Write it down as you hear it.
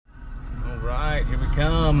right, here we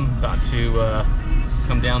come. About to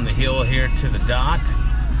come down the hill here to the dock.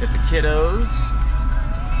 Get the kiddos.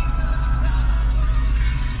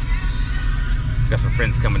 Got some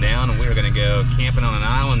friends coming down, and we're gonna go camping on an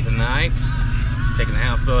island tonight. Taking the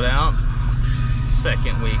houseboat out.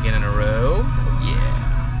 Second weekend in a row. Yeah.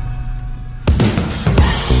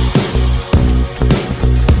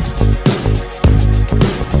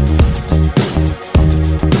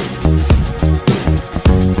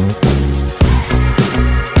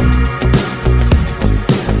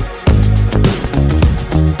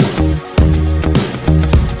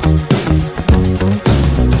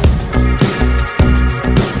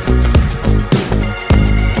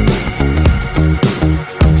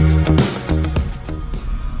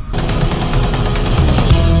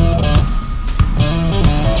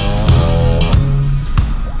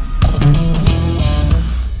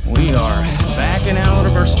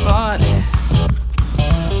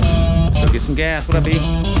 Gas, what up, B?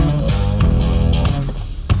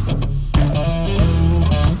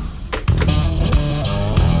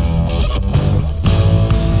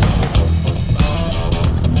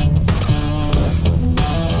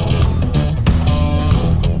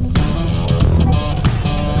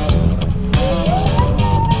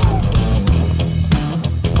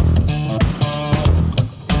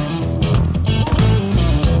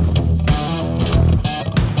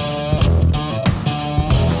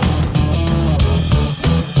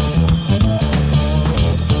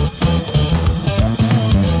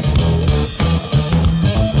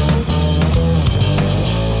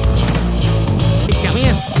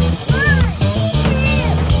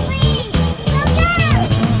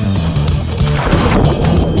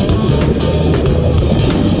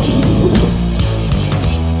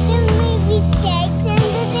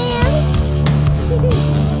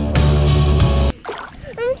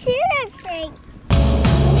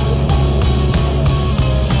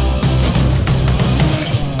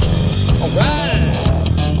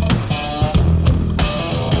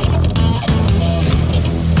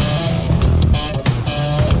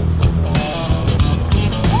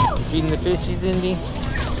 Feeding the fishies, Indy?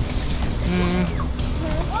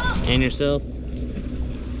 And yourself?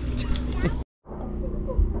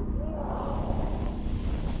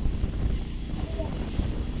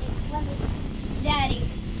 Daddy.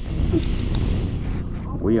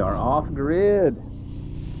 We are off grid.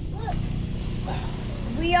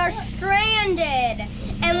 We are stranded,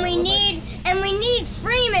 and we need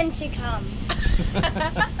Freeman to come.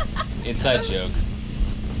 Inside joke.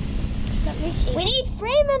 We need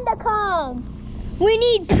Freeman to come. We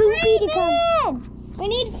need Poopy to come. We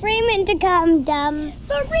need Freeman to come, dumb.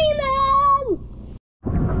 Freeman!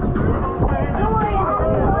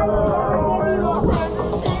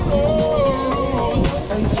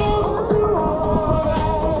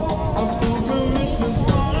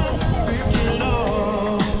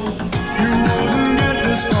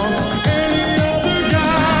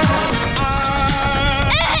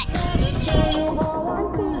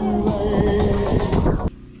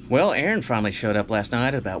 Well, Aaron finally showed up last night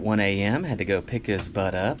at about 1 a.m. Had to go pick his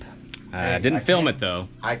butt up. Didn't film it though.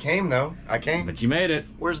 I came though. I came. But you made it.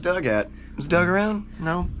 Where's Doug at? Is Doug around?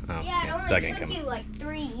 No. Oh, Yeah, it only Doug ain't took coming. you like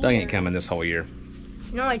 3 years. Doug ain't coming this whole year.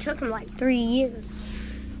 It only took him like 3 years.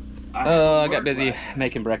 I got busy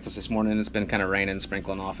making breakfast this morning. It's been kind of raining,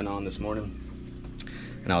 sprinkling off and on this morning.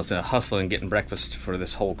 And I was hustling getting breakfast for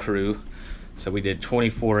this whole crew. So we did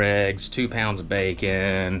 24 eggs, 2 pounds of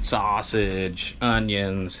bacon, sausage,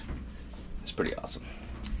 onions. It's pretty awesome.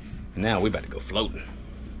 And now we about to go floating.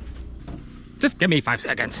 Just give me 5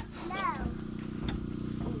 seconds.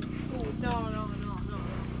 No.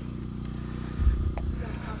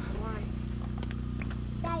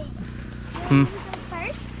 Hmm.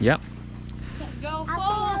 First? Yep. Go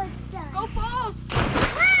fast! Go fast!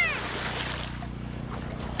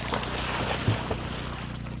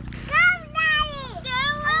 Come,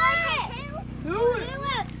 Daddy! Do it!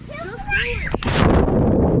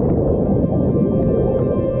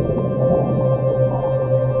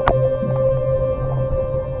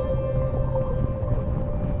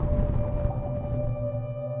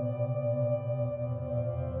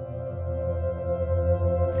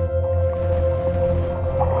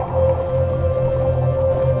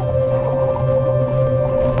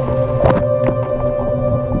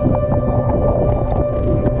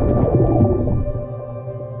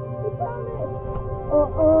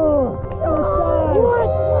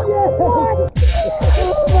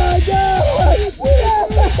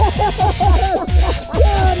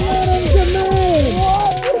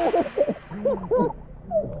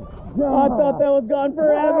 I thought that was gone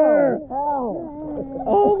forever.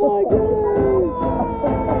 Oh my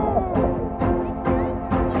god.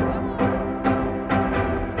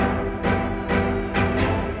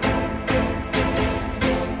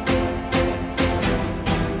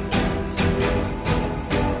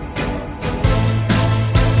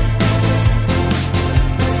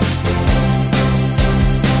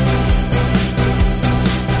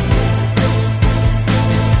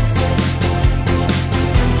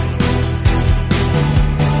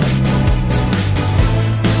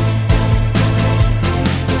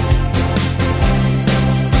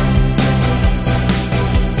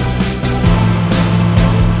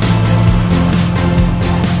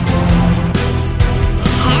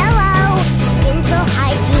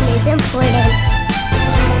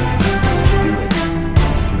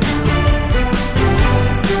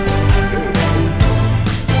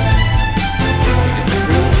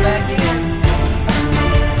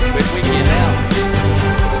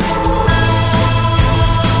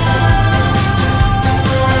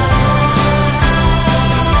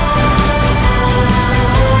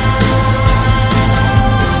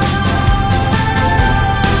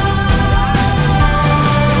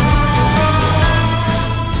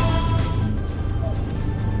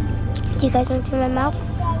 Do you guys want to see my mouth?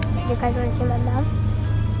 Do you guys want to see my mouth?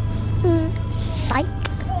 Psych.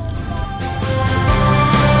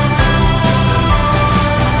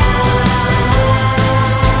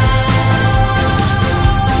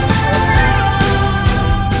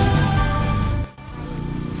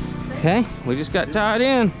 Okay, we just got tied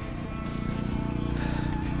in.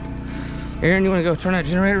 Aaron, you want to go turn that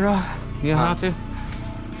generator off? You know how to?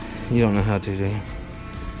 You don't know how to, do you?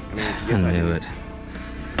 I mean, I knew it.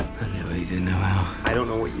 I knew it. You didn't know how. I don't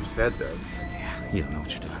know what you said though. Yeah, you don't know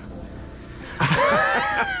what you're doing.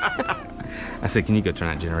 I said, can you go turn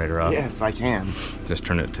that generator off? Yes, I can. Just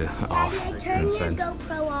turn it to off. Turn your Inside.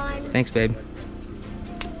 GoPro on. Thanks, babe.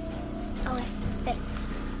 Oh,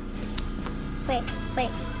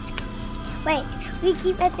 wait. We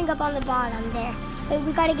keep messing up on the bottom there. Wait,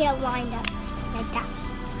 we gotta get it lined up like that.